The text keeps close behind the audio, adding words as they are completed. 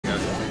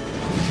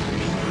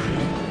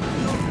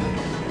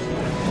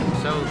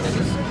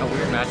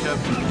matchup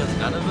because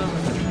none of them.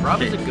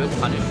 Rob is a good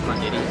punish on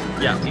Diddy.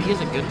 Yeah. Diddy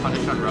is a good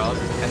punish on Rob,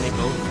 and they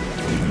both.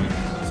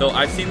 So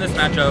I've seen this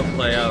matchup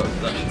play out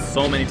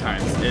so many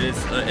times. It is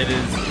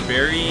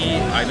very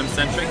item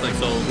centric. Like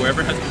so,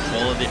 whoever has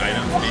control of the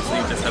items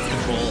basically just has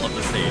control of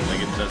the stage.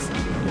 Like it just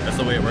that's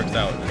the way it works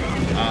out.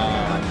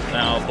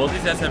 Now both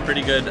these guys have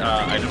pretty good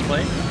item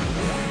play.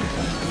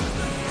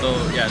 So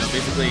yeah, no,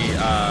 basically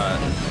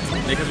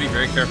Nick has to be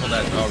very careful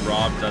that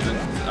Rob doesn't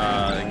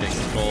get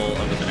control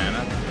of the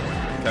banana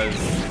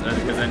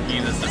because then he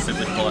just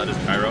simply pull out his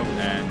gyro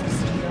and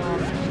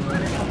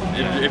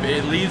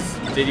it leaves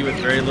Diddy with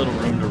very little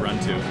room to run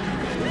to.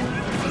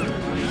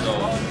 So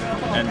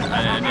and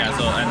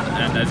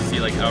as you see,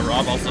 like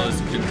Rob also is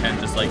content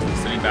just like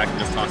sitting back and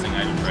just tossing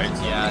items, right?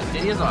 So, yeah,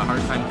 Diddy has a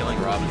hard time killing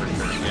Rob for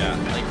sure. Yeah,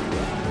 like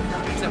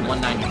he's at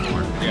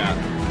 194. Yeah,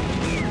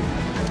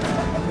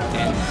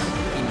 and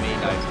he may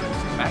die for this.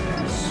 Back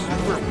is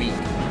super weak.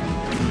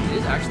 It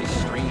is actually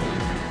strange.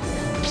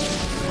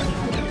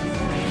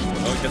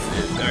 Oh,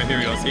 here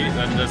we go. See,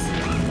 then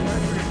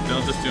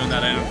Dylan's just doing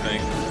that item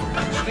thing.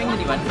 Interesting that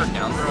he went for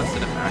down throw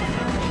instead of back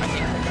throw. I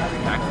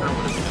think back throw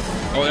would have been.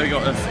 Oh, there you go.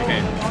 That's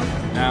okay.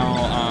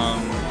 Now,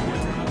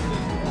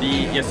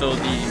 so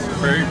the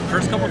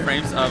first couple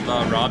frames of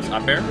Rob's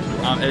up air,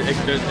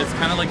 it's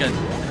kind of like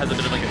has a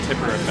bit of like a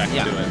tipper effect to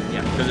it.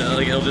 Yeah. Because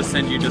it'll just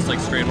send you just like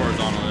straight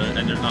horizontal,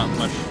 and there's not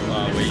much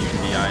way you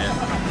can DI it.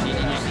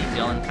 And you see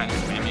Dylan kind of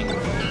spamming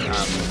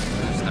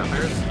boost up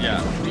airs.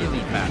 Yeah.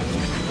 Really fast.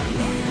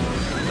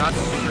 Not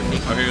super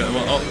deep. Oh, here you go.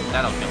 Well, oh.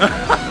 That'll kill him.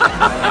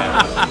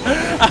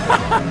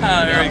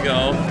 There we go.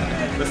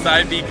 The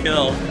side B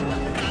kill.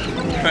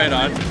 Right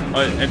on.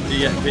 Oh, and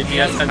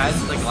Diaz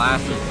has the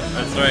glasses.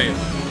 That's right.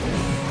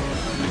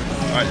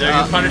 Alright, there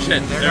you punish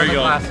it. There we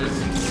go. Glasses.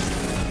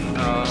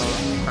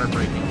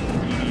 Heartbreaking.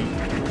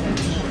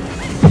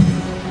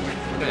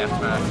 Good F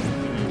smash.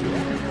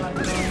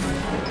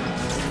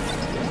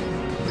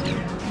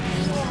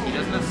 He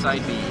doesn't have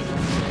side B.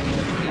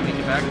 Can he make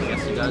it back?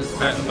 Yes, he does.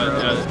 But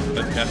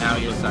now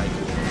he has side B.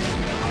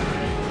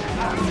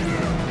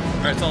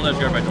 Alright, it's all edge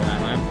guard by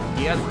Dylanlan.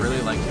 Diaz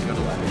really likes to go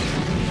to left.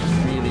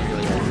 Really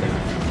likes to.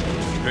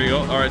 There you go.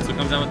 Alright, so it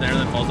comes down with there and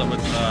then falls up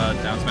with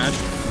down smash.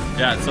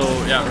 Yeah, so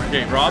yeah,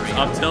 okay, Rob's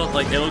up tilt,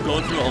 like it'll go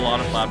through a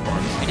lot of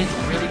platforms. And it's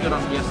really good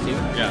on PS2.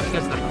 Yeah.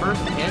 Because the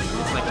first hit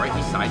is like right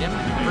beside him.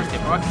 The first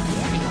hit rock,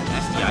 you can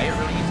SDI it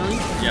really easily.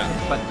 Yeah.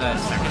 But the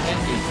second hit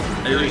is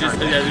really hard.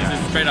 It's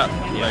just straight up.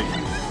 Yeah. Like,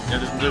 yeah,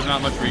 there's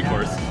not much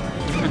recourse.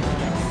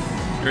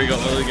 Here we go.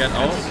 What do we get?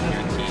 Oh,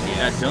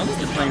 yeah, Dylan's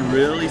been playing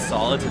really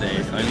solid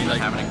today. I mean,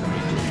 like. Having a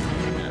great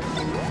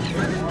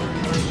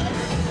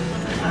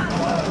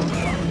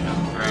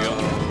There you go.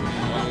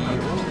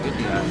 Good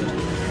DI.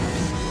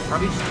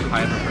 Probably just too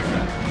high of a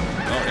percent.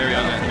 Oh, there we go.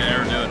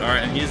 Never do it.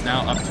 Alright, and he is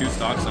now up 2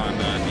 stocks on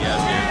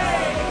Diaz here.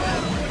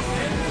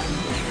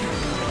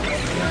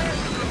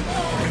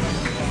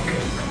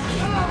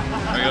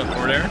 There we go.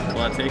 Forward air. Will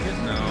that take it?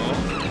 No.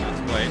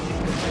 Not quite.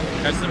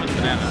 Catches him with the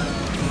banana.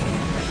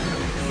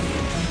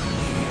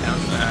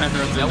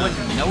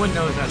 No one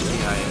knows that's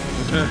DI.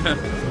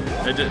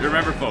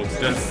 Remember, folks,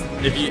 just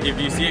if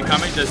you see it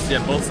coming, just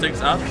both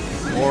sticks up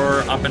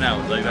or up and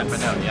out. Like that's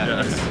up and out.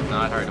 Yeah, it's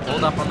not hard.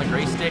 Hold up on the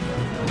gray stick,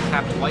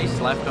 tap twice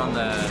left on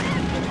the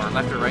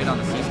left or right on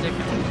the C stick,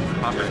 and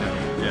pop it out.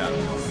 Yeah.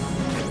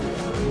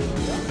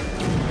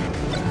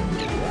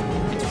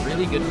 It's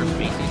really good for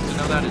spacies to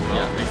know that as well.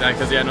 Yeah,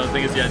 exactly. Because no, the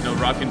thing is, no,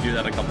 Rob can do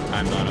that a couple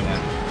times on him. Yeah.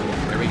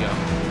 There we go.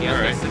 Yeah,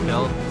 right. Gets the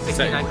kill.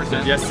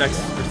 69%. Yes, 6%.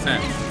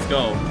 Let's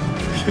go.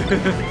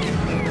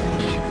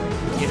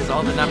 He has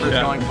all the numbers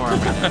going for him.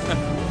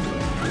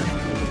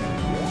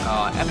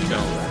 F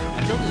tilt.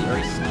 F tilt is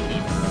very sneaky.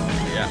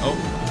 Yeah. Oh.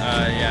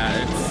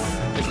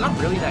 Yeah. It's not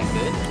really that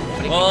good.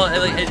 But well, it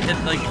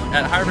like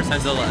at higher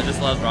percents, it just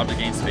allows Rob to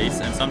gain space,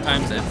 and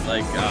sometimes it's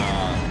like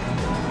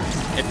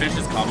it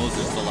finishes combos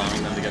just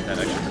allowing them to get that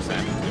extra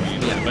percent. I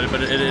mean, yeah.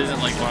 But it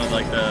isn't like one of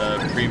like the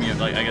premium,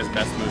 like I guess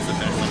best moves to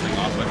finish something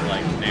off with,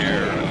 like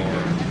nair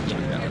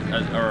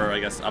or I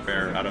guess up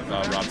air out of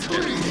Rob's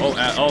hit.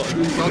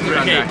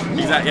 Okay,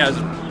 exactly. Yeah,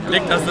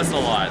 Nick does this a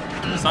lot.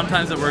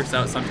 Sometimes it works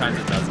out, sometimes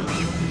it doesn't.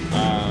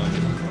 All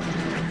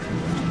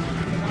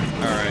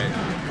right.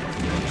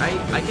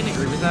 I can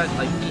agree with that.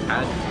 Like he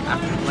had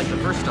after like the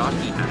first stock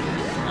he had.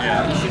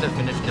 Yeah. He should have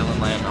finished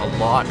Dylanlan a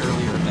lot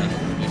earlier than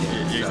he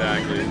did.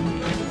 Exactly.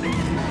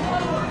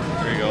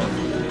 There you go.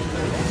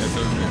 Okay,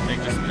 so Nick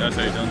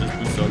Dylan just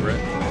boosts over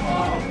it.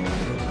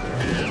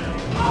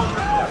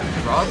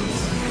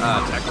 Rob's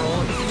tech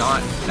roll is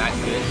not that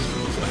good,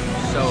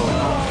 so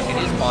it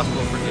is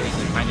possible for Diddy to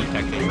kind of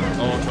tech it.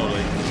 Oh,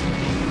 totally.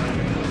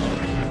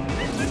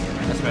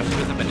 Especially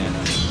with the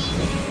banana.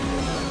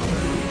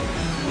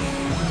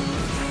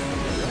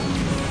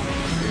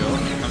 Here we go.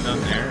 Come down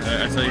there.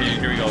 So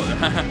here we go.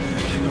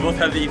 We both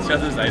have each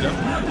other's item.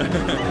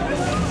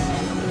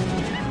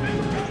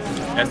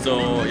 Yeah,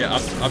 so yeah,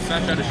 up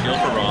smash out of shield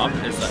for Rob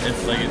is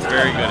it's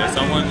very good. If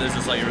someone is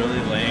just like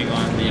really laying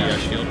on the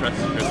shield press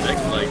stick,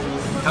 like.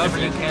 However,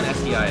 you can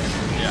SDI it.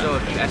 Yeah. So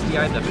if you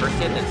SDI the first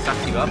hit that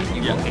sucks you up,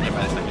 you won't get hit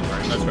by the second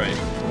charge. That's right.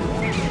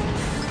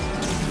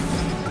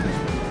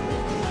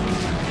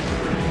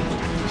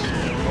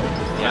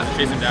 Yeah.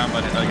 Chase him down,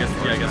 but I guess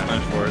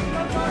punish for it.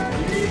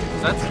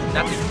 So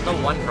that's the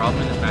one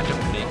problem in this matchup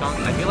with Diddy Kong.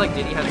 I feel like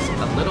Diddy has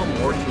a little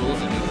more tools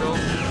in neutral,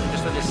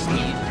 just with his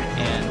speed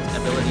and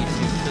ability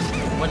to. Because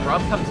when Rob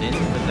comes in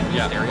with the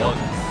boost aerial,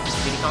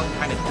 Diddy Kong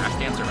kind of dash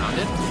dance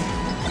around it.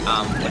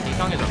 But Diddy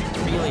Kong has a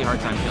really hard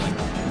time killing.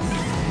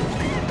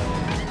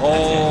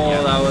 Oh,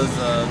 that was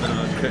a bit of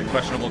a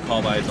questionable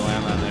call by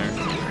Dylanlan there.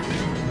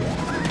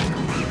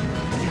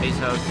 Face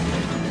hug.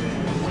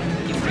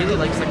 He really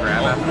likes the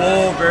grab after.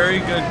 Whoa, very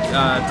good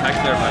tech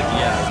there by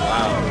Diaz.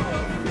 Wow.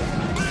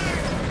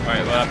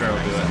 Alright, well, after I'll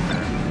do it.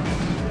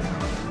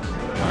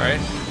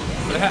 Alright.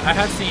 But I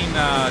have seen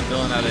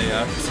Dylan at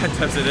a percent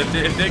deficit.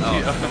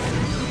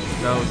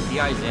 So,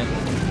 DI's in.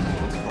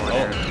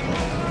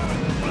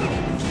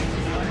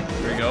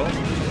 Here we go.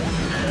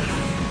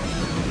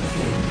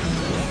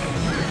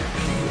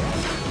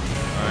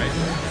 Alright.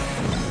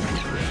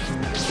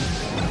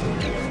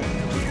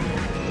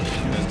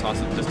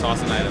 Just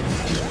tossing items.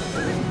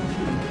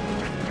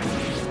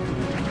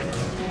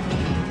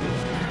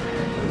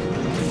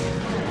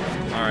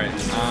 Alright,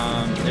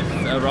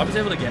 if Rob is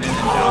able to get in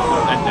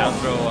and down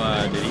throw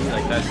Diddy,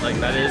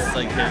 that is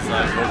like his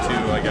go-to,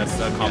 I guess,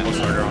 combo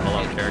starter on a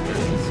lot of characters.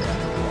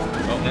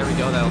 Oh, there we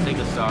go. That'll take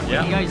the stock.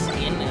 Yeah. You guys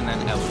in and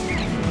then out.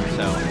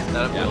 So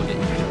that'll get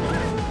you.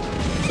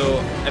 So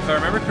if I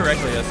remember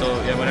correctly,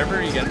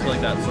 whenever you get to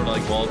like that sort of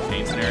like wall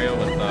chain scenario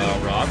with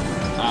Rob,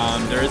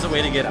 there is a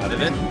way to get out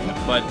of it,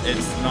 but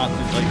it's not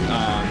like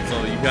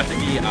so you have to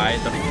DI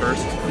the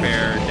first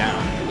fair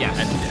down. Yes.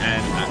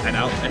 And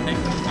out, I think.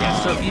 Yeah.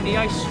 So if you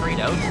DI straight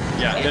out.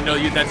 Yeah.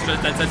 That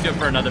sets you up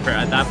for another fair.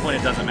 At that point,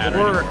 it doesn't matter.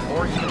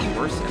 Or even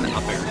worse, in the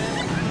up air.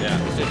 Yeah.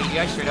 So if you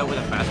DI straight out with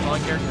a fast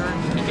falling character,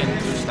 you can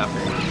boost up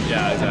air.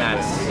 Yeah.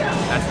 Exactly. And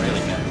that's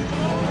really good.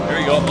 Here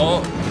we go.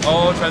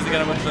 Oh, tries to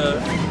get him with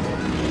the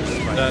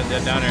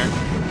down air.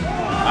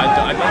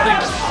 I don't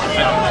think.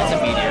 That's a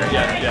meteor.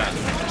 Yeah.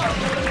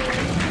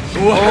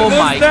 Oh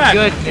my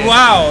goodness!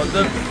 Wow.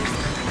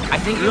 I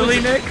think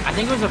Nick? I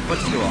think it was a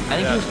footstool. I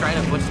think he was trying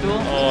a footstool.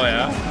 Oh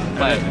yeah.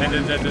 But and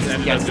it just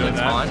ended up doing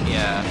that.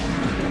 Yeah.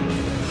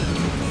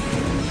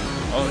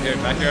 Oh, here,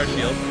 back here, our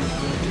shield.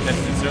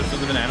 Insert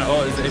with the banana.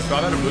 Oh, is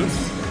Rob out of boost?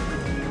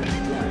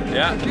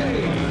 Yeah.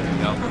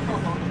 No.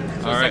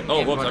 So alright.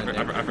 Oh, whoops, I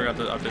forgot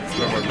to update the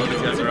scoreboard. Both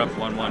these guys are up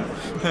 1-1.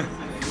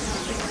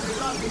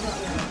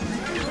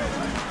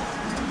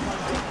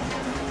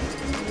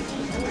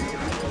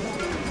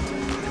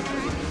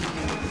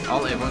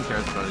 All everyone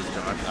cares about is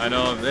Josh. I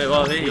know.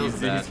 Well,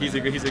 he's a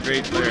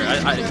great player.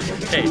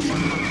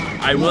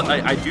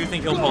 I do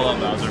think he'll pull out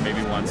Bowser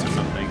maybe once or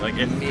something. Like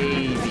if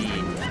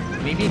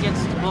maybe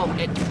against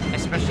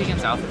especially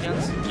against Alpha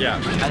Gens.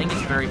 Yeah. I think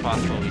it's very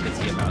possible we could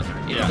see a Bowser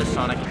if the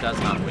Sonic does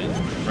not win.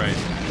 Right.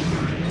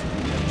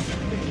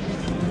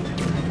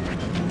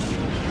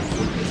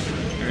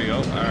 Here we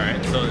go.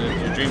 Alright, so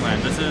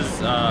Dreamland. This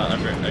is a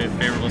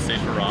favorable stage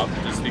for Rob,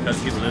 just because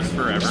he lives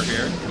forever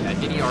here. Yeah,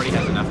 Diddy already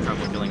has enough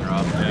trouble killing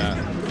Rob. Yeah.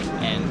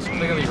 And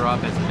clearly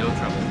Rob has no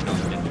trouble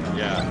killing Diddy.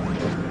 Yeah.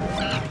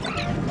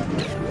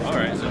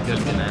 Alright. So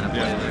good banana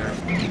play there.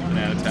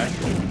 Banana tech.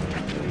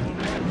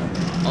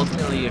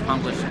 Ultimately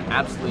accomplished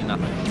absolutely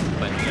nothing,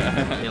 but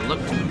it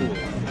looked cool.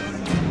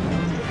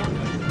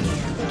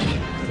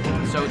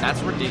 So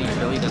that's where Diddy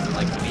really doesn't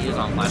like to be, is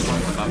on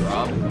platforms above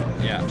Rob.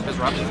 Yeah. Because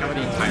Rob can cover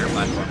the entire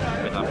platform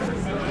with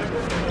upgrade.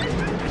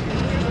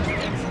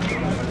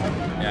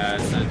 Yeah,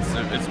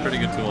 it's a pretty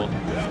good tool.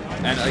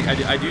 And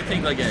I do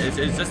think like it's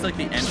just like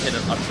the end hit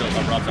of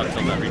Rob's up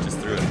tilt that reaches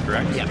through it,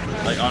 correct? Yeah.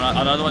 Like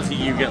on other ones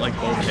you get like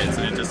both hits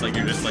and it just like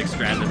you're just like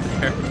stranded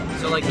there.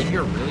 So like if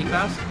you're really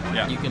fast,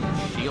 you can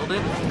shield it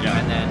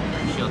and then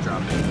shield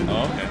drop it.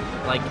 Oh, okay.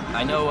 Like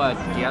I know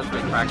Diaz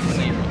was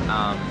practicing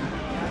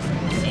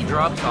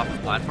Z-drops off the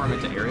platform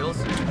into aerials.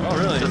 Oh,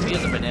 really? So if he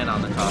has a banana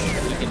on the top,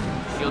 he can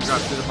shield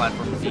drop through the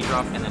platform,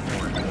 Z-drop, and then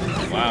forward.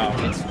 Wow.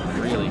 It's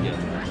really good.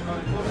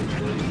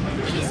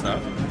 Good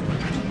stuff.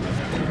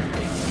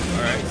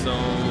 Alright, so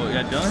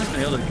yeah, Dylan has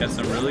been able to get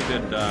some really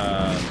good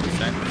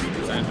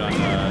percentage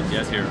on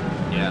Diaz here.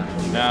 Yeah.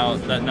 Now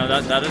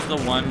that is the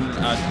one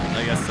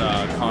I guess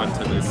con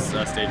to this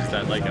stage, is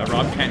that like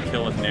Rob can't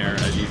kill with Nair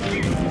as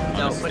easily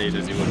on this stage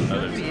as he would with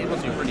others. He'll be able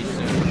to pretty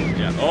soon.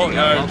 Yeah. Oh,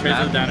 trades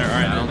with Danner.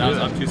 Alright, that was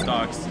up 2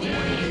 stocks.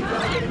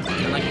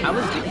 And like, how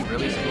is Diddy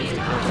really supposed to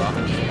kill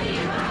Robin?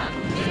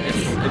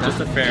 It's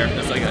just a fair.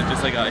 It's like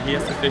he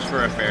has to fish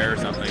for a fair or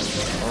something.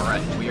 Or a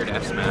weird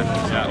F smash.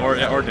 Yeah,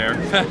 or dare. I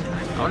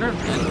wonder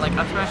if like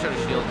F smash out of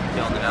shield can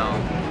kill now.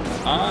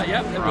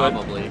 Yeah, it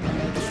probably. Would.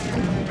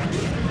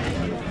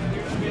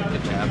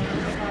 Good jab.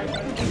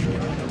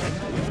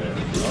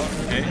 Oh,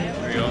 okay,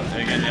 here we go.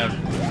 Again, yeah.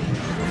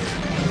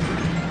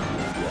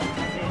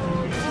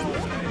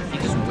 He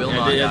just will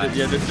not die.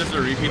 Yeah, this is just a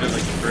repeat of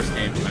like the first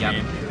game. I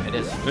mean. It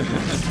is.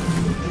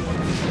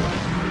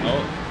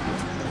 Oh.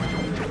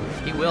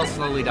 He will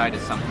slowly die to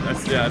something.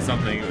 That's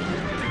something.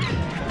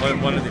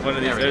 One of these.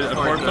 There A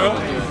forward throw?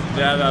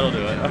 Yeah, that'll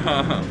do it.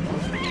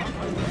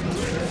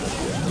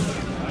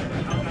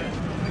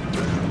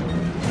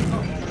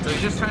 So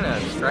he's just trying to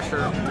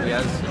pressure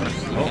Diaz as much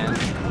as he can.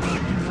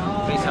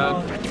 Face hug.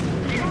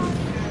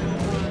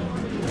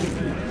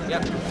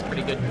 Yep,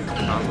 pretty good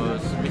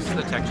combos. Misses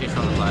the tech chase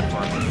on the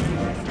platform.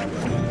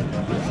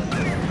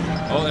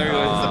 Oh, there he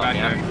goes. It's the back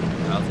yeah. there.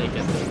 I'll take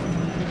it.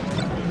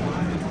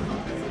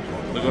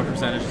 Look what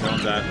percentage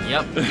zone's at.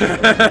 Yep.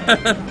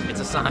 It's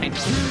a sign.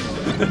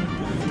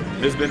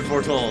 It's been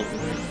foretold.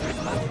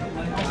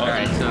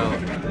 Alright, so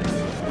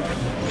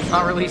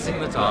not releasing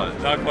the top.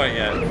 Not quite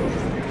yet.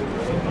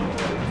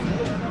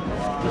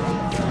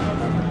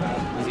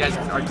 These guys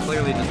are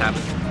clearly just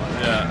having.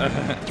 Yeah.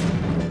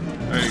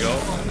 There you go.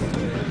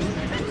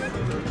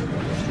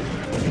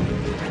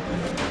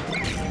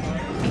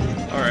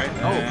 Alright.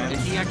 Oh, and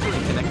he actually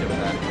connected with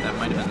that. That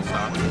might have been the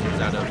stock. It was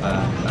out of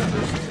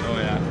boost. Oh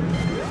yeah.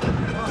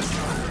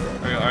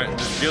 There you go. Alright,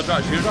 shield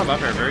drop up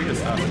here. Very good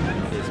stuff.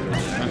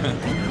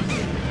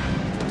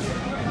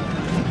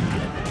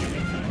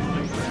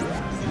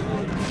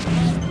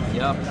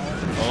 Yep.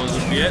 Oh, will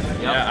this be it?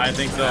 Yep. Yeah, I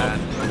think so.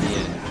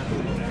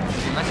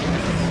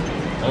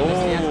 Oh.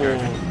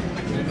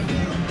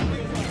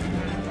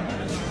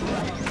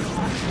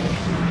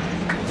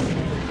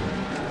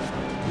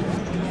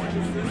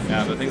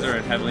 Yeah, but things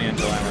are heavily in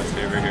Dylanlan's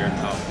favor here.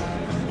 Oh.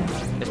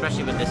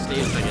 Especially with this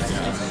stage, like it's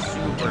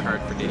super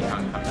hard for Diddy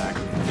Kong to come back.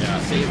 Yeah.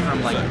 Save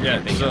from like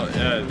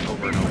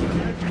over and over.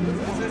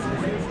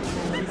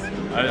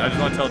 I just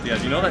want to tell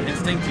Diaz, you know that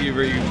instinct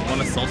where you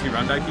want to salty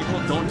run back people?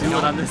 Don't do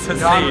it on this stage.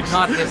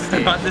 Not this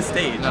stage. Not this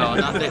stage. No,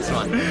 not this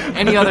one.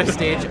 Any other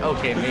stage,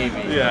 okay,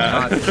 maybe. Yeah.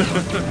 Not this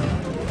one.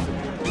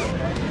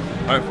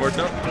 Alright, forward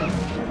tilt.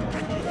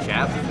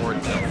 Jab,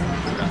 forward tilt.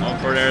 Oh,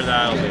 forward air,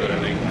 that'll do it, I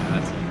think.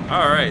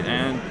 Alright,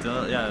 and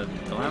yeah,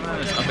 Dylanlan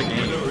is up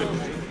again.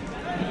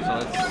 So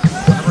let's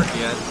whatever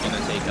Diaz is going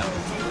to take up.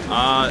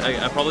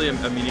 Probably a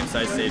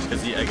medium-sized stage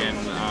because again,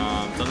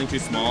 something too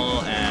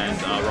small,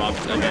 and Rob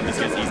again just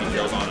gets easy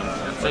kills on him.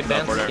 So he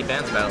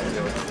bans battle.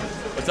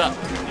 What's up?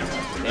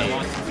 Hey.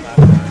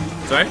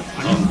 Sorry?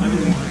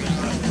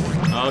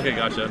 Oh, okay,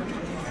 gotcha.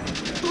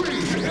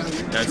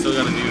 Yeah, I still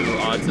gotta do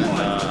odds and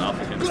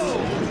alpha kins.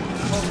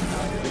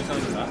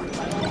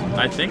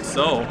 I think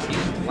so. He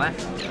just left.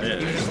 Yeah.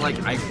 He was just like,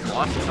 I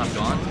lost this, I'm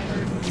gone.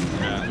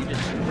 Yeah. He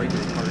just breaks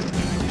his heart.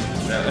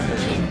 Yeah.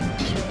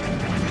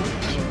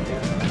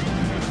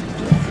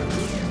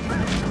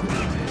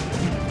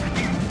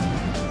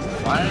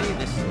 Why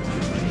this?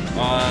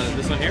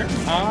 This one here?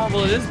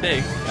 Well, it is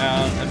big,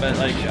 but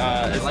like,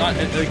 it's not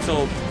like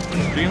so.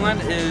 Dylanlan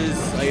is,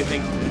 I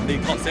think,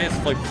 say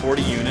it's like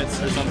 40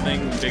 units or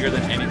something bigger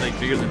than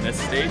bigger than this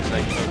stage.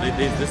 Like, so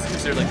this is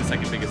considered like the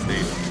second biggest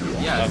stage.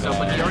 Yeah. So,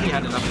 but he already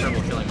had enough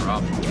trouble killing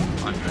Rob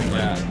on track.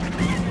 Yeah.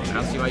 I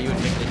don't see why you would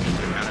pick this as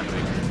your counter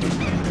pick.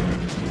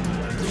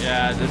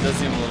 Yeah, it does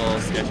seem a little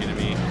sketchy to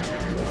me.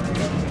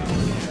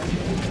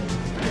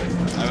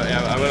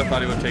 I would have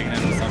thought he would have taken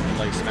him to something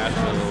like Smash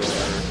Hill or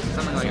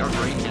something like a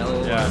Great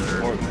Hill. Yeah,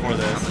 or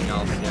this. Something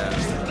else. Yeah.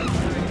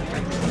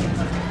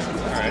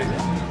 All right.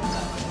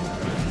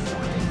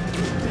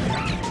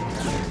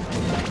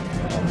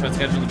 Try to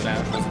schedule the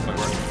banana. Doesn't quite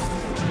work.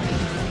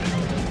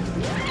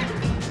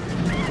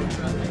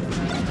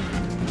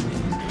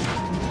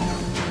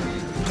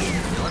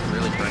 Dylan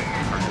really trying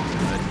hard to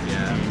do it.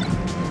 Yeah.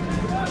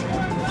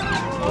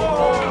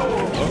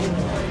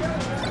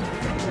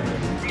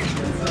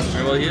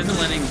 Alright, well, he isn't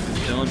letting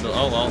Dylan build.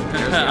 Oh, well.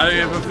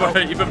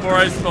 before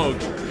I spoke.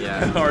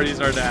 Yeah. It already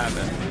started to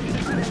happen.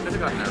 Could have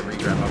gotten a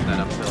regrab off that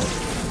uphill.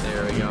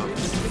 There we go.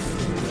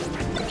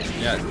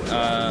 Yeah,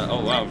 oh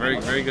wow,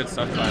 very good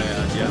stuff by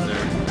Diaz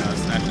there.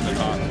 Snatching the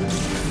top.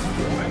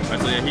 Right,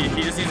 so yeah,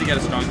 he just needs to get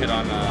a strong hit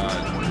on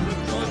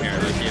Dylan here.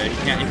 Like, yeah,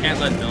 he can't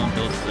let Dylan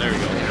build. There we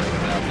go.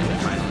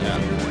 Yeah.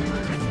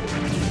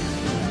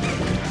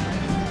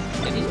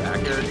 And his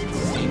back air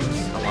seems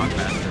a lot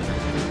faster.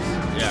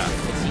 Yeah.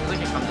 It seems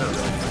like it comes out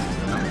really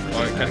fast.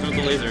 Alright, catch him with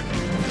the laser.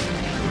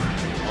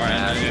 Alright,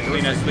 and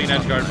then clean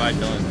edge guard by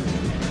Dylan.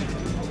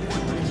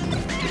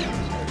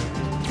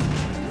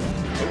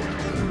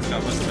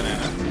 Got one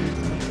banana.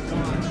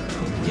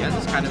 Diaz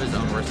is kind of his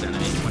own worst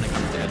enemy when it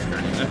comes to edge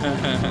guarding.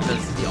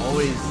 Because he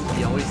always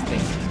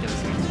thinks he's gonna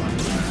see one. And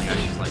the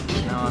guy's just like,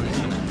 no, I'm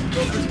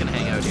just gonna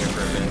hang out here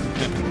for a bit.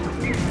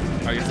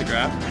 Alright, gets the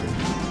grab.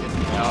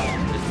 No,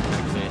 just the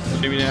tech face.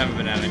 Maybe he didn't have a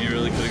banana. He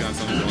really could have gone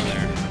something going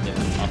there.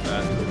 Yeah. Off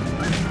that.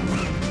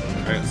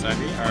 Alright, side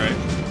B. Alright.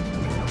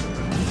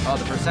 Oh,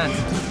 the percent.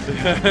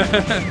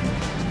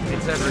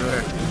 It's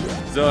everywhere.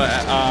 So,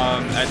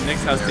 at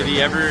Nick's house, did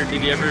he ever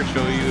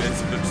show you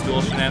his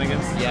footstool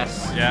shenanigans?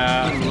 Yes.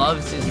 Yeah. He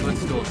loves his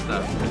footstool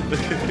stuff.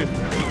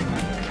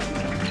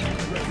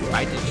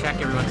 I had to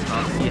check every once in a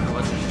while to see if it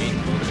wasn't shading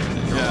a little bit.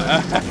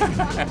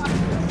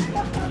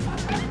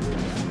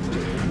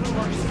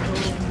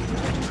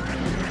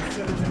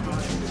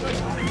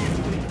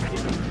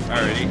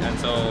 Alrighty, and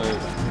so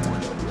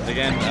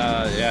again,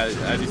 yeah,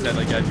 as you said,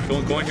 like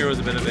going here was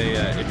a bit of a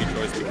iffy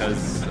choice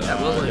because That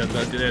will yeah,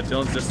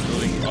 Dylan's just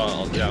doing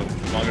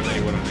longer than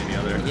he would on any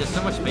other. He has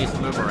so much space to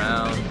move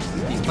around.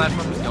 These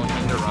platforms don't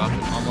hinder Rob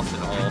almost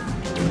at all.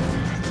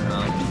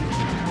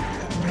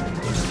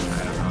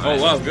 Oh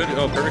wow, good.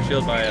 Oh, perfect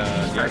shield by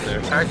Dyaz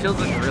there. Our shields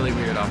look really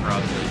weird off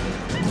Rob too.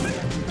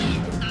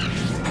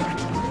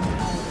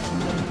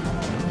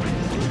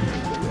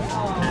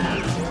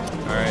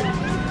 Alright.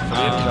 So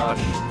we have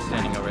Josh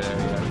standing over there,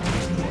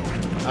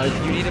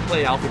 yeah. You need to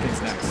play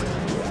Alphakins next.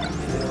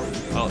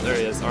 Oh, there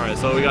he is. Alright,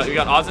 so we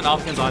got Oz and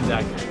Alphakins on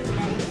deck.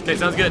 Okay,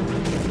 sounds good.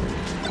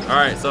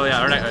 Alright, so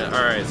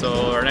yeah,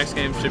 so our next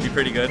game should be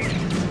pretty good.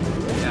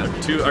 Yeah.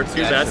 Our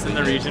two best in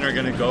the region are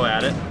gonna go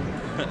at it.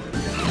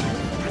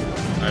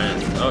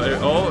 Alright.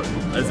 Oh,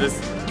 is this?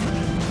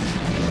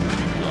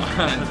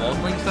 And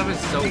Volkling stuff is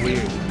so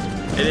weird.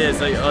 It is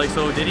like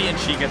so. Diddy and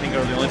Sheik, I think,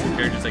 are the only two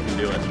characters that can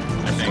do it.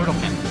 I think. Squirtle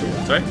can.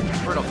 Sorry?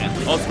 Squirtle can.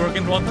 Oh, Squirtle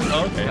can Volkling?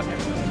 Oh, okay. Yep.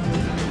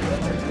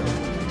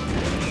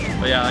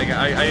 But yeah, like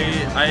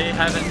I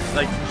haven't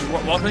like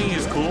Volkling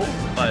is cool,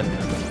 but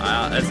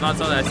it's not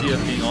something I see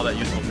as being all that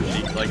useful for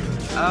Sheik. Like,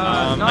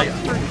 not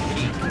for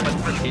Sheik, but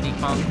for Diddy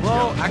Kong.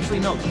 Well, actually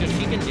no, because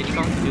Sheik and Diddy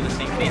Kong can do the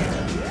same thing.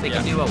 They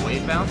can do a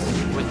wave bounce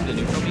with the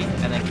neutral beat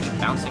and then keep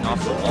bouncing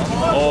off the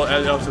wall.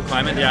 Oh, to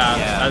climb it?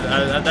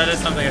 Yeah. That is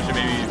something I should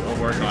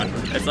maybe work on.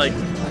 It's like,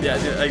 yeah,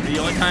 like the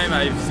only time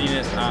I've seen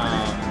it,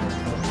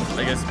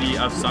 I guess, be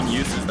of some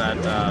use is that,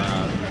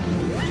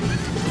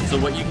 so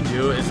what you can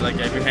do is, like,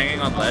 if you're hanging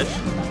on ledge,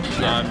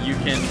 you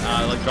can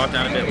like drop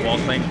down a bit, wall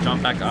cling,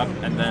 jump back up,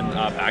 and then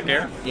back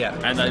air. Yeah.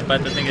 And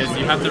but the thing is,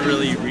 you have to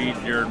really read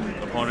your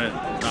opponent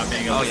not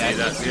being able to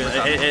see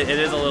that. It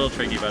is a little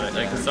tricky, but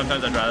like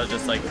sometimes I'd rather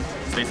just like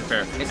space it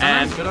fair. It's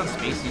sometimes good on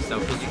spaces though,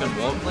 because you can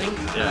wall cling,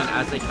 and then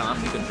as they come up,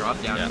 you can drop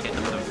down and hit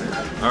them with a fair.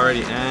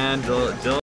 Alrighty, and Dylan.